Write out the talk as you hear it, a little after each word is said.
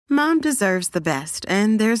Mom deserves the best,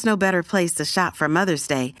 and there's no better place to shop for Mother's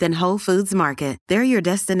Day than Whole Foods Market. They're your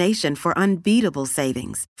destination for unbeatable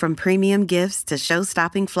savings, from premium gifts to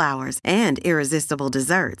show-stopping flowers and irresistible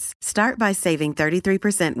desserts. Start by saving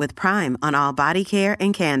 33% with Prime on all body care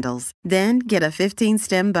and candles. Then get a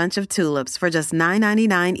 15-stem bunch of tulips for just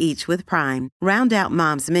 $9.99 each with Prime. Round out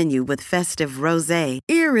Mom's menu with festive rosé,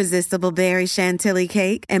 irresistible berry chantilly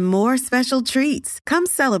cake, and more special treats. Come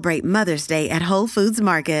celebrate Mother's Day at Whole Foods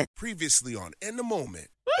Market. Previously on In the Moment.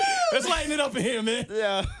 Let's lighten it up in here, man.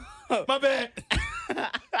 Yeah. My bad.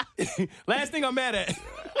 Last thing I'm mad at.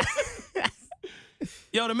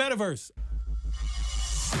 Yo, the metaverse.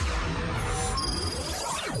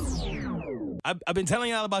 I've been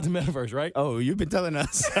telling y'all about the metaverse, right? Oh, you've been telling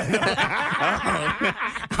us. I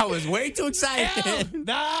was way too excited. Hell,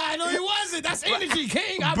 nah, no, it wasn't. That's energy,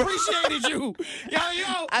 King. I appreciated you. Yo,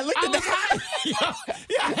 I looked at that. Yo,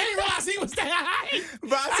 I didn't realize he was that high.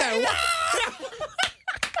 Bro, I said, what?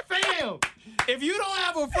 Fam, if you don't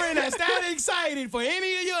have a friend that's that excited for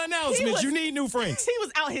any of your announcements, you need new friends. He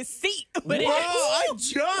was out his seat. Bro, I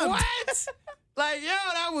jumped. What? Like, yo,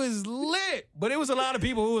 that was lit. But it was a lot of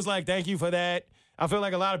people who was like, thank you for that. I feel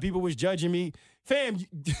like a lot of people was judging me. Fam,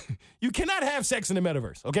 you cannot have sex in the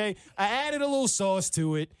metaverse, okay? I added a little sauce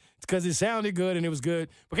to it because it sounded good and it was good.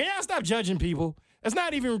 But can y'all stop judging people? That's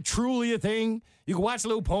not even truly a thing. You can watch a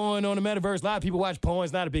little porn on the metaverse. A lot of people watch porn.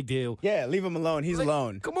 It's not a big deal. Yeah, leave him alone. He's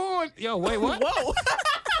alone. Come on. Yo, wait, what? Whoa.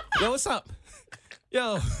 Yo, what's up?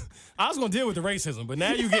 Yo, I was going to deal with the racism, but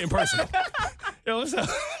now you getting personal. Yo, what's up?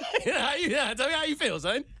 Tell me how you feel,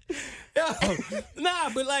 son. Yo, nah,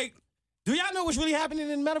 but like, do y'all know what's really happening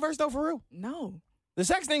in the metaverse, though, for real? No. The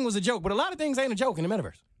sex thing was a joke, but a lot of things ain't a joke in the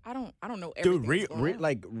metaverse. I don't know everything. Dude,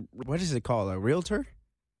 like, what is it called? A realtor?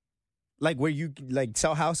 Like where you like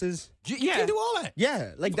sell houses? You can do all that.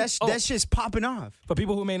 Yeah, like that's just popping off. For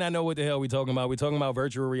people who may not know what the hell we're talking about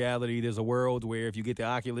virtual reality. There's a world where if you get the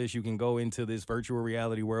Oculus, you can go into this virtual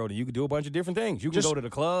reality world and you can do a bunch of different things. You can go to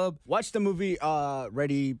the club. Watch the movie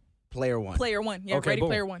Ready Player One. Player One, yeah, Okay, Ready boom.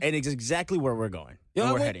 Player One. And it's exactly where we're going.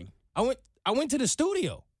 Yo, we're heading. I went to the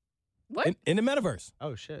studio. What? In the metaverse.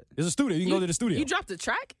 Oh shit. There's a studio. You can go to the studio. You dropped a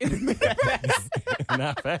track?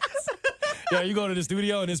 Not fast. Yeah, you go to the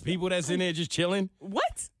studio and there's people that's in there just chilling.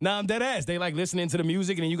 What? Nah, I'm dead ass. They like listening to the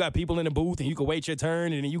music and then you got people in the booth and you can wait your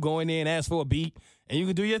turn and then you go in there and ask for a beat and you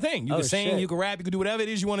can do your thing. You can sing, shit. you can rap, you can do whatever it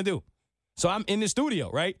is you want to do. So I'm in the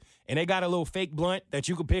studio, right? And they got a little fake blunt that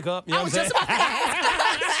you can pick up. You know what I'm saying?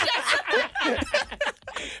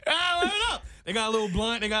 They got a little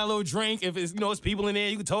blunt. They got a little drink. If it's it's people in there,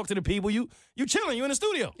 you can talk to the people. You chilling. You in the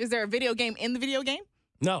studio. Is there a video game in the video game?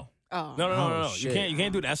 No. Oh. No. Shit. You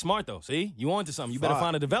can't do that. That's smart though. See, you on to something. You better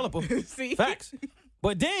find a developer. See? Facts.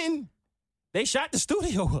 But then they shot the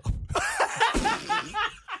studio up.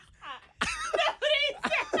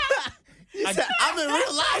 I'm in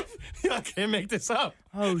real life. I can't make this up.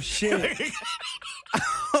 Oh shit.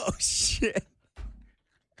 Oh shit.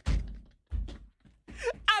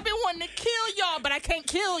 I've been wanting to kill y'all, but I can't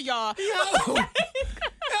kill y'all. Yo,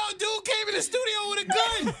 dude came in the studio with a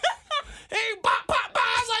gun. Hey, bop, bop, bop.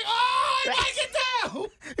 I was like, oh, he might get down.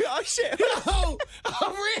 Oh shit. Yo,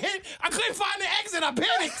 I ran. I couldn't find the exit. I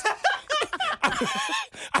panicked.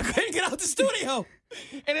 I couldn't get out the studio.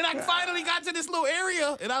 And then I finally got to this little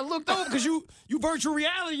area, and I looked over, because you virtual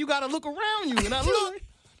reality, you got to look around you. And I looked.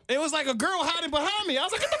 It was like a girl hiding behind me. I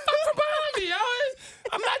was like, get the fuck from behind me, yo.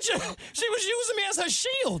 I'm not sure. She was using me as her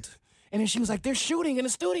shield. And then she was like, they're shooting in the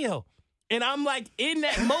studio. And I'm like, in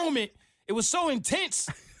that moment, it was so intense.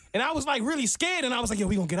 And I was like really scared. And I was like, yo,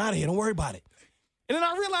 we gonna get out of here. Don't worry about it. And then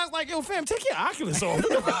I realized, like, yo, fam, take your Oculus off.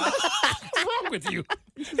 What's wrong with you? I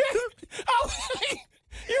was like,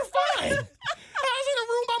 you're fine. I was in a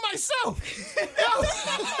room by myself.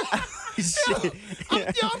 Shit.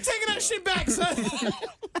 I'm taking that shit back, son. I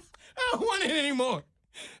don't want it anymore.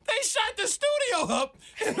 They shot the studio up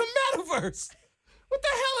in the metaverse. What the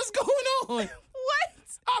hell is going on? What?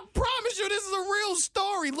 I promise you, this is a real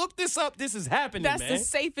story. Look this up. This is happening, That's man. the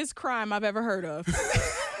safest crime I've ever heard of.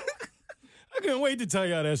 I can't wait to tell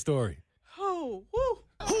y'all that story. Oh, woo.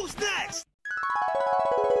 Who's next?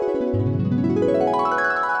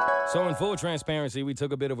 So in full transparency, we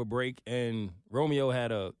took a bit of a break, and Romeo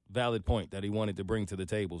had a valid point that he wanted to bring to the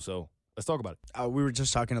table. So let's talk about it. We were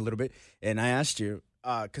just talking a little bit, and I asked you,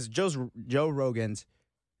 because Joe Rogan's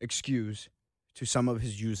excuse to some of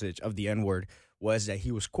his usage of the N-word was that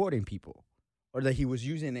he was quoting people, or that he was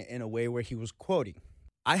using it in a way where he was quoting.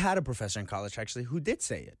 I had a professor in college, actually, who did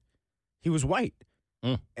say it. He was white,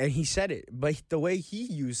 and he said it, but the way he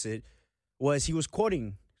used it was he was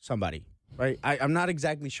quoting somebody, right? I'm not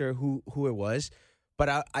exactly sure who it was,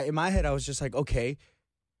 But in my head, I was just like, okay,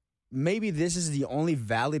 maybe this is the only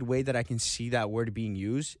valid way that I can see that word being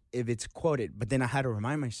used if it's quoted. But then I had to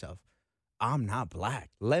remind myself, I'm not black.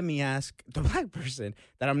 Let me ask the black person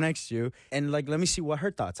that I'm next to and let me see what her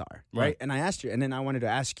thoughts are, right? And I asked you, and then I wanted to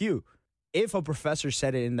ask you, if a professor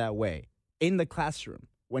said it in that way, in the classroom,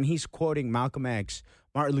 when he's quoting Malcolm X,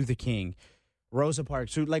 Martin Luther King, Rosa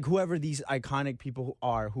Parks, whoever these iconic people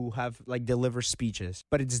are who have deliver speeches,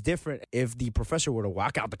 but it's different if the professor were to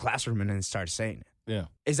walk out the classroom and then start saying it. Yeah.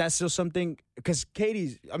 Is that still something? Because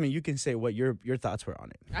you can say what your thoughts were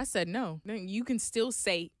on it. I said no. You can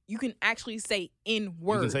actually say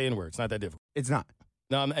N-word. You can say N-word. It's not that difficult. It's not.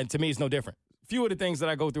 No, and to me, it's no different. A few of the things that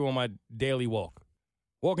I go through on my daily walk.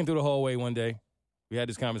 Walking through the hallway one day, we had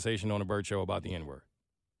this conversation on the Bird Show about the N-word.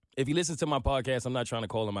 If you listen to my podcast, I'm not trying to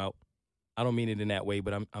call him out. I don't mean it in that way,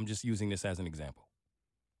 but I'm just using this as an example.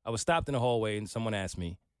 I was stopped in the hallway and someone asked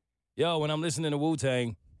me, yo, when I'm listening to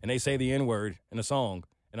Wu-Tang and they say the N-word in a song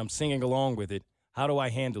and I'm singing along with it, how do I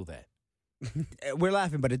handle that? We're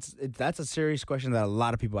laughing, but that's a serious question that a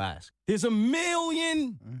lot of people ask. There's a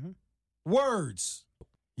million words.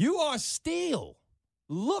 You are still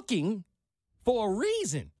looking for a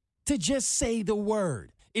reason to just say the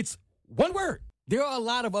word. It's one word. There are a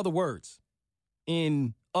lot of other words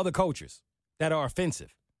in other cultures that are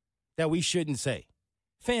offensive that we shouldn't say.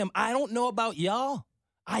 Fam, I don't know about y'all.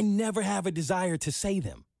 I never have a desire to say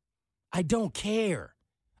them. I don't care.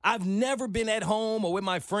 I've never been at home or with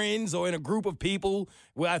my friends or in a group of people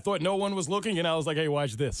where I thought no one was looking and I was like, hey,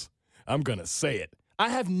 watch this. I'm going to say it. I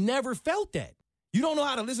have never felt that. You don't know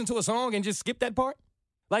how to listen to a song and just skip that part?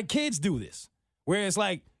 Like kids do this, where it's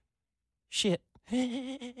like, shit,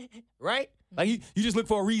 right? Like you just look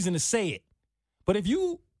for a reason to say it. But if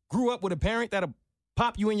you grew up with a parent that'll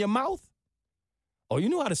pop you in your mouth, oh, you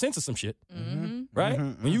knew how to censor some shit, right?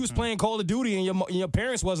 When you was playing Call of Duty and your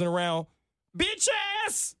parents wasn't around, bitch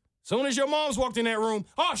ass! Soon as your mom's walked in that room,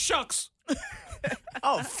 oh, shucks.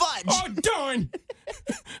 Oh, fudge. Oh, darn.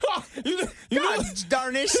 Oh, God,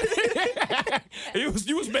 darnish.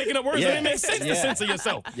 you was making up words that didn't make sense to censor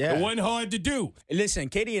yourself. Yeah. It wasn't hard to do. Listen,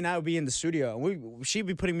 Katie and I would be in the studio, and she'd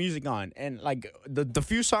be putting music on. And, the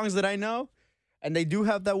few songs that I know, and they do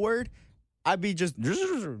have that word, I'd be just...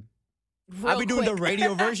 I'll be doing the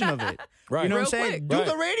radio version of it. Right. You know Real what I'm saying? quick. Do Right.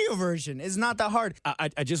 the radio version. It's not that hard.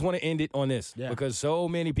 I just want to end it on this because so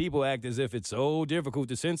many people act as if it's so difficult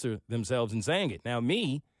to censor themselves in saying it. Now,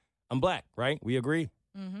 me, I'm black, right? We agree.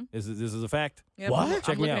 Mm-hmm. This is a fact. Yeah, What?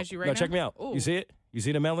 Check I'm me looking out. at you right No, now. check me out. Ooh. You see it? You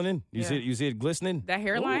see the melanin? You Yeah. see it glistening? That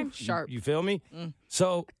hairline, Ooh. sharp. You feel me?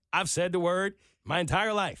 So I've said the word my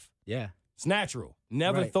entire life. Yeah. It's natural.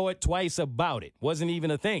 Never Right. thought twice about it. Wasn't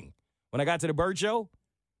even a thing. When I got to the Bird Show,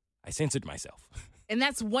 I censored myself. And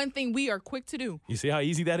that's one thing we are quick to do. You see how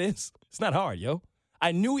easy that is? It's not hard, yo.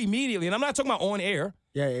 I knew immediately, and I'm not talking about on air.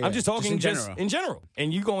 Yeah. I'm just talking in in general.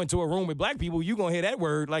 And you go into a room with black people, you're going to hear that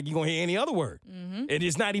word like you're going to hear any other word. It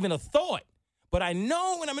is not even a thought. But I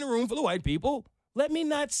know when I'm in a room full of white people, let me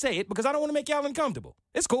not say it because I don't want to make y'all uncomfortable.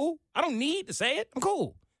 It's cool. I don't need to say it. I'm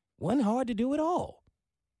cool. Wasn't hard to do at all.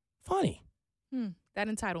 Funny. That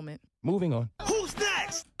entitlement. Moving on. Who's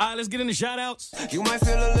next? All right, let's get into shout-outs. You might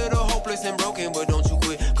feel a little hopeless and broken, but don't you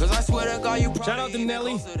quit. Cause I swear to God, you probably Shout out to even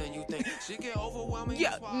Nelly. closer than you think. She get overwhelming.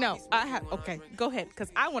 Yeah, no, I have. Okay, go ahead, because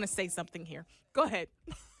I want to say something here. Go ahead.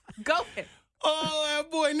 Go ahead. Oh, that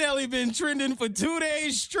boy Nelly been trending for 2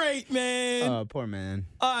 days straight, man. Poor man.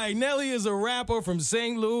 All right, Nelly is a rapper from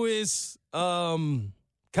St. Louis, kind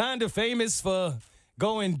of famous for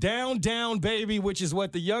going down, down, baby, which is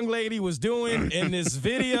what the young lady was doing in this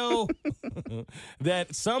video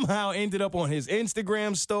that somehow ended up on his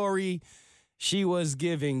Instagram story. She was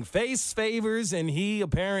giving face favors, and he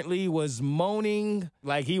apparently was moaning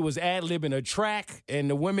like he was ad-libbing a track, and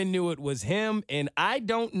the women knew it was him. And I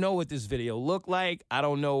don't know what this video looked like. I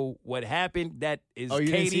don't know what happened. That is Oh, you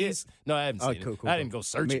didn't see Katie's. it? No, I haven't seen Cool, it. cool, I cool. didn't go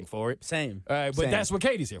searching for it. Same. All right, but Same. that's what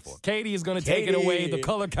Katie's here for. Katie is going to take it away, the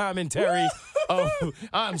color commentary.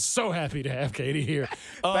 I'm so happy to have Katie here.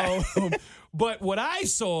 But what I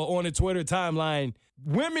saw on the Twitter timeline,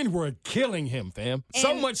 women were killing him, fam.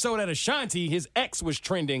 So much so that Ashanti, his ex, was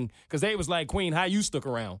trending because they was like, Queen, how you stuck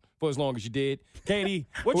around for as long as you did? Katie,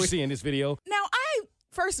 what you see in this video? Now, I,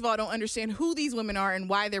 first of all, don't understand who these women are and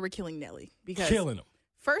why they were killing Nelly. Because, Killing him.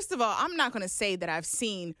 first of all, I'm not going to say that I've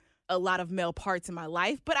seen a lot of male parts in my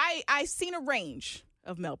life, but I've seen a range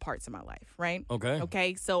of male parts in my life, right? Okay.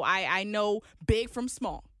 Okay, so I know big from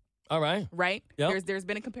small. All right. Right? Yep. There's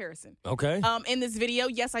been a comparison. Okay. In this video,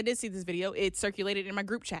 yes, I did see this video. It circulated in my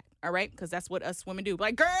group chat, all right? Because that's what us women do.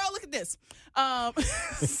 Like, girl, look at this. So I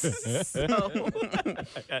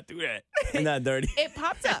gotta do that. I'm not dirty. it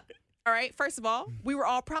popped up, all right? First of all, we were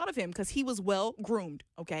all proud of him because he was well-groomed,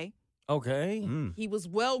 okay? Okay. He was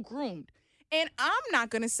well-groomed. And I'm not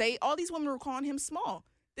going to say all these women were calling him small.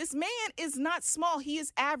 This man is not small. He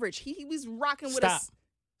is average. He was rocking with Stop. us.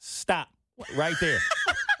 Stop. Right there.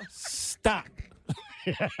 Stop.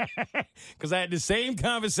 Because I had the same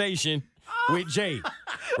conversation with Jay,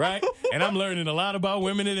 right? And I'm learning a lot about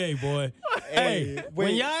women today, boy. Hey,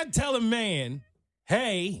 when y'all tell a man,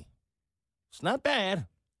 hey, it's not bad,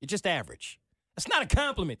 you're just average. That's not a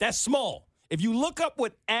compliment. That's small. If you look up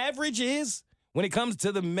what average is when it comes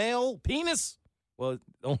to the male penis, well,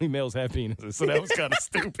 only males have penises, so that was kind of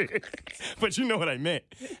stupid. But you know what I meant.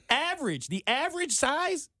 Average, the average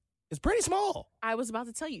size is pretty small. I was about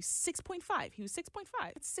to tell you, 6.5. He was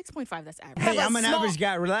 6.5. It's 6.5. That's average. Hey, That's I'm an small. average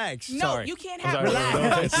guy. Relax. No, Sorry. you can't I'm have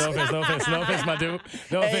sorry. relax. No offense, my dude.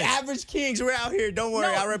 No Hey, offense. average kings, we're out here. Don't worry,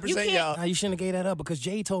 No, I you represent can't- y'all. Nah, you shouldn't have gave that up because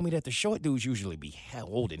Jay told me that the short dudes usually be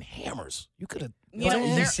holding hammers. You could have. You know,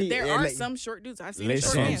 You there, see, there yeah, are like- some short dudes. I've seen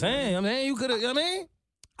Listen. short I'm men. saying. You could have.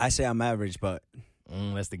 I say I'm average, but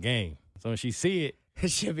That's the game. So when she see it,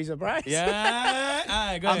 she'll be surprised. yeah. All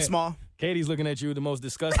right, go I'm ahead. small. Katie's looking at you the most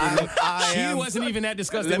disgusted look. I She am- wasn't even that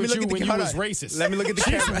disgusted Let me with look you at the when you camera. was racist. Let me look at the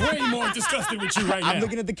She's camera. way more disgusted with you right now. I'm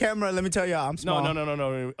looking at the camera. Let me tell y'all, I'm small.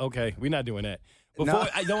 No. Okay, we're not doing that. Before No.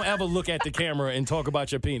 I don't ever look at the camera and talk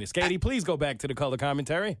about your penis. Katie, please go back to the color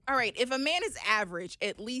commentary. All right, if a man is average,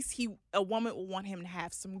 at least a woman will want him to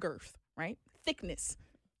have some girth, right? Thickness.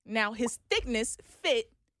 Now, his thickness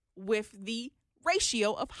fit with the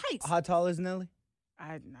ratio of heights. How tall is Nelly?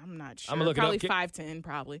 I'm not sure. I'ma look it up. Probably 5'10",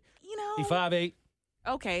 probably. You know. He 5'8".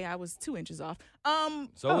 Okay, I was 2 inches off.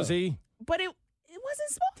 So was he. But it wasn't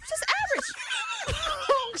small. It was just average.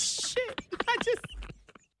 Oh shit!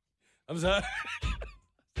 I'm sorry.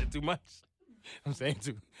 Said too much. I'm saying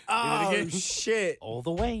too. Oh, Did it again. shit. All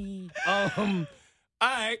the way. All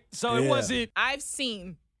right. So it Yeah. wasn't. I've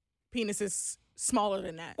seen penises smaller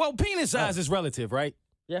than that. Well, penis size is relative, right?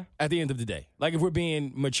 Yeah. At the end of the day. Like if we're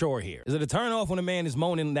being mature here. Is it a turn off when a man is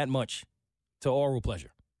moaning that much to oral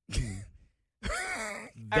pleasure?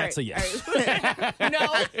 That's a yes. All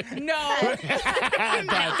right. No.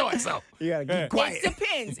 I thought so. You gotta keep quiet.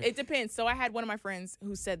 It depends. So I had one of my friends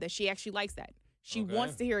who said that she actually likes that. She Okay.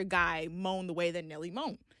 wants to hear a guy moan the way that Nelly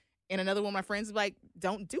moaned. And another one of my friends was like,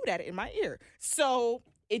 don't do that in my ear. So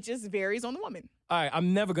it just varies on the woman. All right,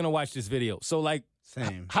 I'm never going to watch this video. So, like,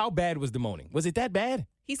 Same. how bad was the moaning? Was it that bad?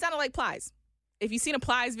 He sounded like Plies. If you've seen a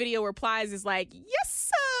Plies video where Plies is like,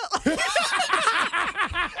 yes, sir.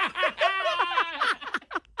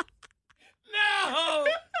 No!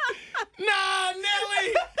 Nah,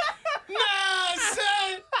 Nelly! Nah,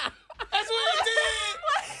 son! That's what he did!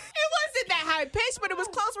 It wasn't that high pitched, but it was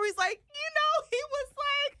close where he's like,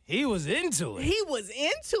 He was into it. he was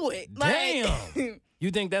into it. Damn.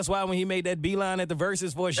 You think that's why when he made that beeline at the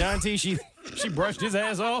verses for Ashanti, she brushed his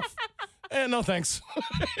ass off? No thanks.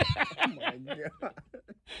 Oh my God.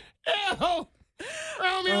 Hell,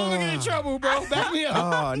 round me on, get in trouble, bro. Back me up.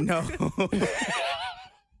 Oh, no.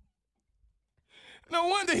 No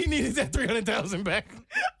wonder he needed that 300,000 back.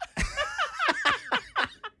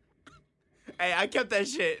 Hey, I kept that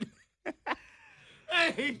shit.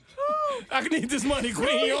 Hey, I need this money,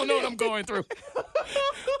 Queen. You don't know what I'm going through.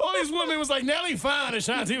 All these women was like, Nelly fine. And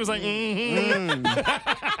Shanti was like, mm-hmm.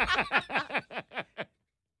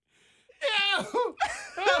 Yeah.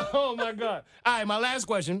 Oh, my God. All right, my last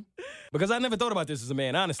question, because I never thought about this as a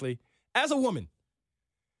man, honestly. As a woman,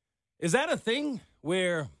 is that a thing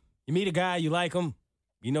where you meet a guy, you like him,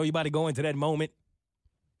 you know you're about to go into that moment,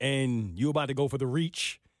 and you about to go for the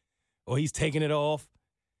reach, or he's taking it off?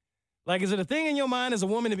 Like, is it a thing in your mind as a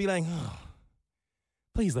woman to be like, oh,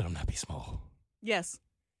 please let him not be small? Yes.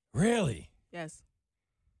 Really? Yes.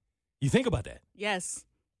 You think about that. Yes.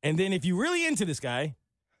 And then if you're really into this guy,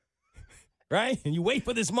 right, and you wait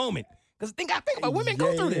for this moment, because I think about women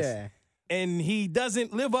go through this, and he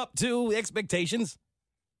doesn't live up to expectations,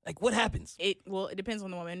 like what happens? It depends on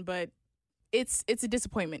the woman, but it's a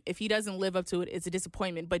disappointment. If he doesn't live up to it, it's a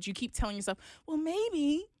disappointment. But you keep telling yourself, well,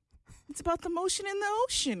 maybe it's about the motion in the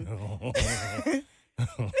ocean.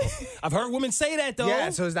 I've heard women say that, though. Yeah,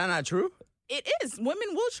 so is that not true? It is. Women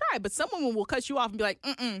will try, but some women will cut you off and be like,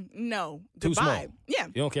 no, Too goodbye. small. Yeah.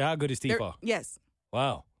 You don't care how good his teeth are. Yes.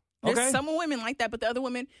 Wow. There's Okay. some women like that, but the other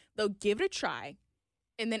women, they'll give it a try.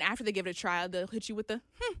 And then after they give it a try, they'll hit you with the,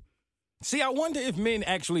 See, I wonder if men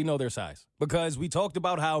actually know their size, because we talked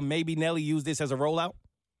about how maybe Nelly used this as a rollout,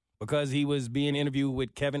 because he was being interviewed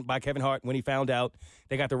with by Kevin Hart when he found out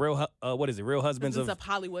they got the Real Husbands of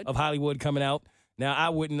Hollywood coming out. Now, I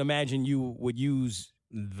wouldn't imagine you would use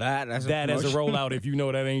that as a rollout if you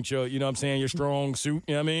know that ain't your, you know what I'm saying, your strong suit,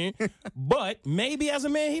 you know what I mean? But maybe as a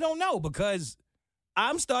man, he don't know, because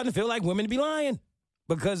I'm starting to feel like women be lying.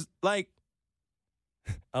 Because, like,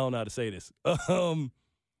 I don't know how to say this.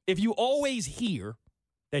 If you always hear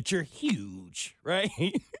that you're huge, right?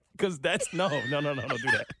 Because that's, no, don't do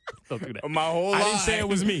that. Don't do that. My whole life. I didn't say it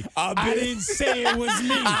was me. I didn't say it was me.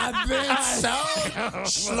 I've been so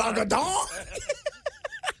Shlugadong.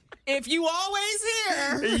 If you always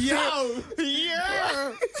hear. Yo.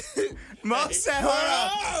 Yeah. Mo said, hold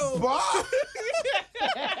up.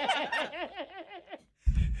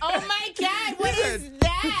 Oh, my God. What is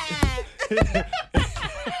that?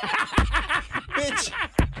 Bitch.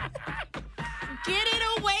 Get it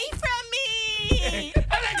away from me.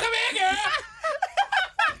 Come here, girl.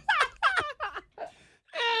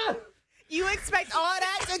 You expect all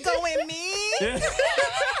that to go in me?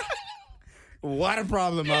 What a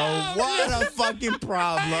problem, Mo. What a fucking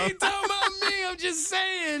problem. I ain't talking about me. I'm just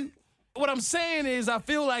saying. What I'm saying is I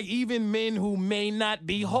feel like even men who may not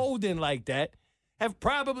be holding like that have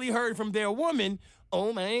probably heard from their woman,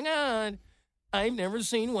 oh, my God, I've never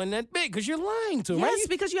seen one that big, because you're lying to him. Yes, right?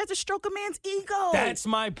 because you have to stroke a man's ego. That's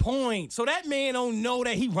my point. So that man don't know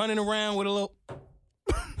that he running around with a little...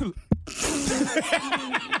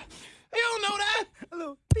 He don't know that. A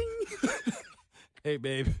little ding. Hey,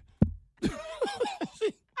 babe.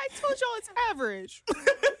 I told y'all it's average.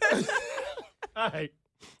 All right.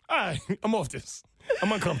 I'm off this.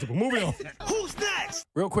 I'm uncomfortable. Moving on. Who's next?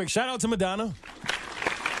 Real quick, shout out to Madonna.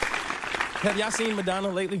 Have y'all seen Madonna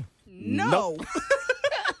lately? No.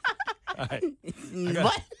 All right.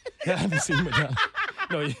 What? I haven't seen Madonna.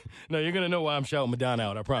 No, you're going to know why I'm shouting Madonna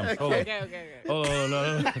out, I promise. Hold on. Okay. Hold on,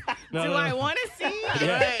 no. Do I want to see?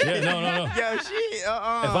 Yeah, no. Yo, she, If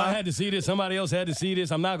I had to see this, somebody else had to see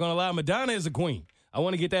this. I'm not going to lie. Madonna is a queen. I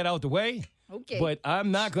want to get that out the way. Okay. But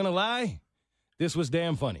I'm not going to lie. This was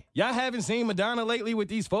damn funny. Y'all haven't seen Madonna lately with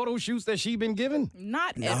these photo shoots that she been giving?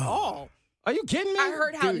 Not at all. Are you kidding me? I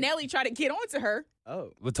heard how Nelly tried to get onto her. Oh.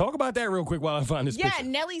 Well, talk about that real quick while I find this Yeah, picture.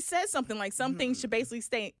 Nelly says something like some things should basically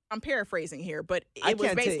stay. I'm paraphrasing here, but I it was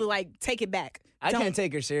can't basically take- like, take it back. I can't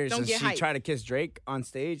take her serious. don't Since get she hyped. tried to kiss Drake on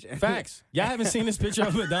stage. Facts. Y'all haven't seen this picture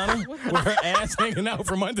of Madonna with her ass hanging out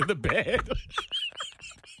from under the bed?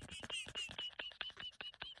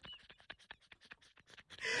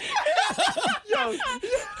 Yo.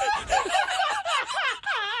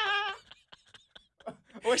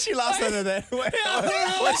 What she lost under there?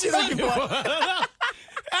 What's she looking for?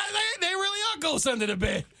 They really are ghosts under the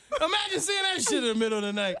bed. Imagine seeing that shit in the middle of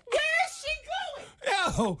the night. Where is she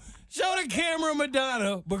going? Yo, show the camera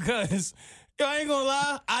Madonna, because yo, I ain't gonna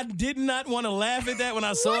lie, I did not want to laugh at that when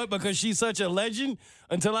I saw it, because she's such a legend,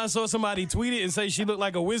 until I saw somebody tweet it and say she looked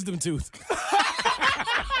like a wisdom tooth.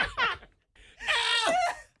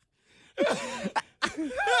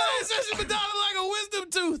 It says Madonna like a wisdom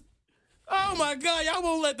tooth. Oh my God, y'all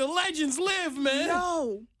won't let the legends live, man.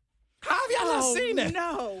 No. How have y'all not seen that?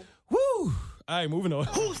 No. Woo. All right, moving on.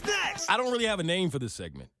 Who's next? I don't really have a name for this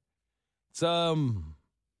segment. It's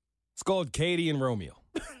called Katie and Romeo.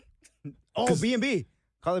 Oh, B&B.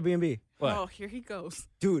 Call it B&B. What? Oh, here he goes.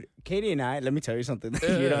 Dude, Katie and I, let me tell you something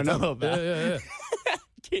that you don't know about. Yeah.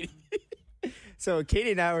 Katie. So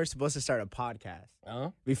Katie and I were supposed to start a podcast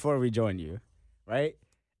Uh-huh. before we joined you, right?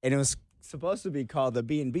 And it was supposed to be called the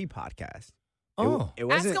B&B podcast. Oh. It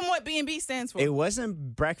Ask wasn't. him what B&B stands for. It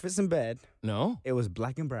wasn't breakfast in bed. No? It was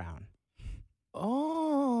black and brown.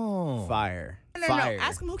 Oh. Fire. no. Fire.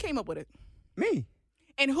 Ask him who came up with it. Me.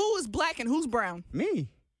 And who is black and who's brown? Me.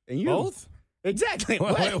 And you. Both? Exactly.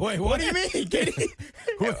 Wait, What? wait, What do you mean, Katie?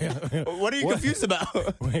 What are you What? confused about?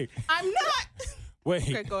 Wait. I'm not. Wait.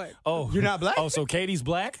 Okay, go ahead. Oh. You're not black? Oh, so Katie's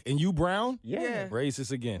black and you brown? Yeah.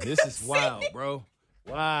 Racist again. This is wild, bro.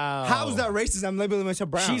 Wow. How is that racist? I'm labeling myself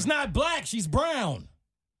brown. She's not black. She's brown.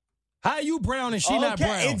 How are you brown and she not Okay,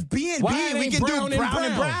 brown? it's B&B. Why it We ain't can do brown brown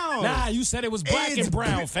and brown. Nah, you said it was black It's and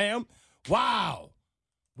brown, fam. Wow.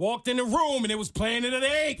 Walked in the room and it was Planet of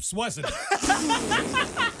the Apes, wasn't it?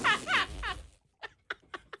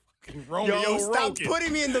 Romeo Yo, stop Rogan.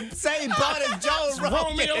 putting me in the same boat as Joe Rogan.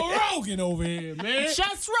 Romeo Rogan over here, man.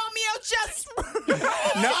 Just Romeo, just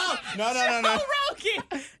No.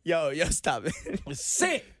 Rogan. Yo, stop it. It's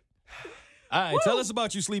sick. All right, tell us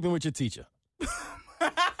about you sleeping with your teacher.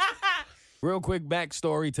 Real quick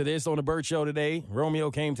backstory to this on the Burt Show today. Romeo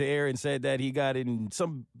came to air and said that he got in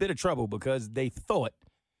some bit of trouble because they thought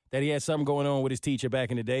that he had something going on with his teacher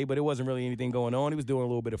back in the day, but it wasn't really anything going on. He was doing a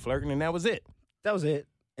little bit of flirting, and that was it. That was it.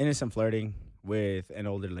 innocent flirting with an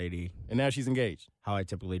older lady. And now she's engaged. How I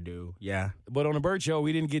typically do. Yeah. But on the Bird Show,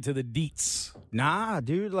 we didn't get to the deets. Nah,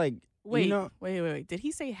 dude. Like, Wait, you know, wait. Did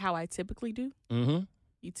he say how I typically do? Mm-hmm.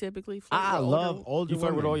 You typically flirt I with love older You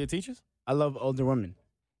flirt women. with all your teachers? I love older women.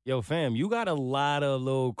 Yo, fam, you got a lot of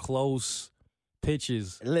little close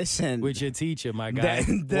pictures Listen, with your teacher, my guy.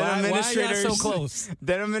 Then why y'all administrators so close?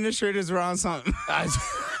 Then administrators were on something.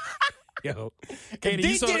 Yo, Katie,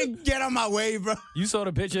 They didn't get on my way, bro. you saw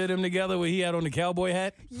the picture of them together where he had on the cowboy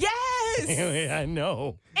hat? Yes. I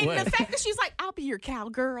know. And What? the fact that she's like, I'll be your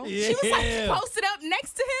cowgirl. Yeah. She was like posted up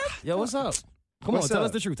next to him. Yo, what's up? Come What's on, tell up?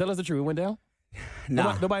 us the truth. Tell us the truth. It went down?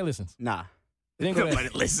 Nah, Nobody listens. nah. It didn't go Nobody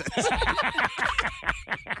down. listens.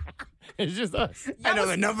 It's just us. I know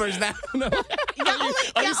the numbers now.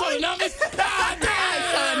 Oh, you saw the numbers? Ah, damn! I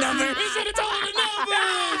saw the numbers. He should have told the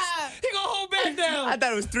numbers. He gonna hold back down. I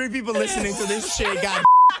thought it was 3 people listening to this shit. God.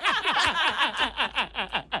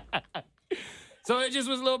 So it just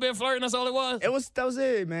was a little bit flirting. That's all it was. That was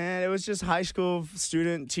it, man. It was just high school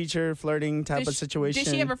student teacher flirting type of situation.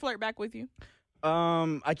 Did she ever flirt back with you?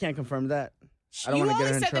 I can't confirm that. I don't You want to only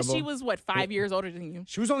get her in said trouble. that she was, 5 years older than you?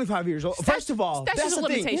 She was only 5 years old. First of all, that's that's just the a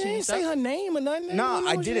thing. limitation. You didn't say her name or nothing. No,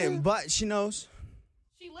 I didn't, but she knows.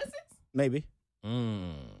 She listens? Maybe.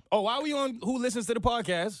 Oh, why are we on Who Listens to the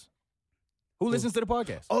Podcast? Who listens to the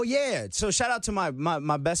podcast? Oh yeah. So shout out to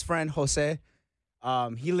my best friend Jose.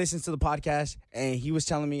 He listens to the podcast, and he was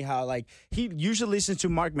telling me how like he usually listens to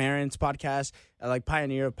Mark Maron's podcast, like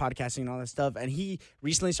pioneer of podcasting and all that stuff. And he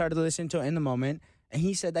recently started listening to In the Moment, and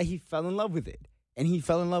he said that he fell in love with it, and he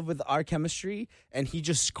fell in love with our chemistry, and he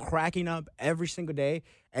just cracking up every single day.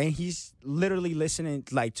 And he's literally listening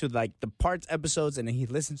to the parts episodes, and then he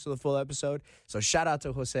listens to the full episode. So shout out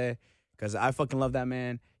to Jose, because I fucking love that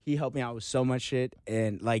man. He helped me out with so much shit,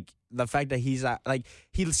 and like the fact that he's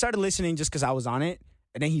he started listening just because I was on it,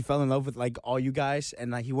 and then he fell in love with like all you guys, and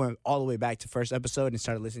like he went all the way back to first episode and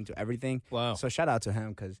started listening to everything. Wow. So shout out to him,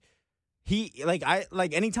 because he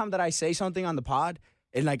anytime that I say something on the pod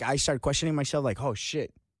and like I start questioning myself, like, oh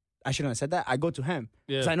shit, I shouldn't have said that, I go to him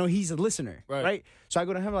because I know he's a listener, right? So I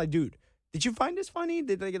go to him like, dude, did you find this funny?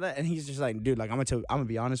 Did they get that? And he's just like, dude, like I'm gonna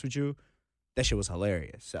be honest with you. That shit was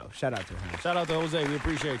hilarious. So shout out to him. Shout out to Jose. We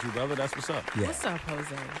appreciate you, brother. That's what's up. Yeah. What's up,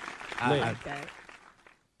 Jose? Lit. Like that.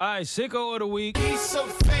 All right, sicko of the week. He's so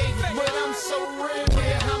fake, but I'm so real.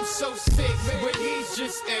 Yeah, I'm so sick, but he's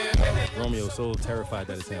just Romeo's so terrified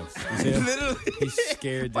that it's him. You see him? Literally. He's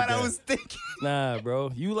scared to But death. I was thinking. Nah,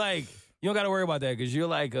 bro. You don't got to worry about that because you're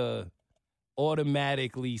like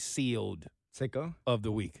automatically sealed Sicko? of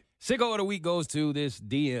the week. Sicko of the week goes to this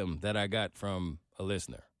DM that I got from a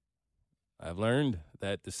listener. I've learned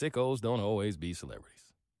that the sickos don't always be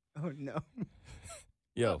celebrities. Oh no.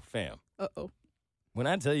 Yo, fam. Uh-oh. When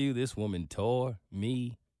I tell you this woman tore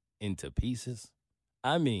me into pieces,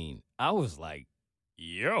 I mean, I was like,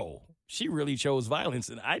 yo, she really chose violence,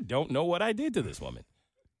 and I don't know what I did to this woman.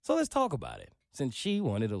 So let's talk about it, since she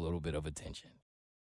wanted a little bit of attention.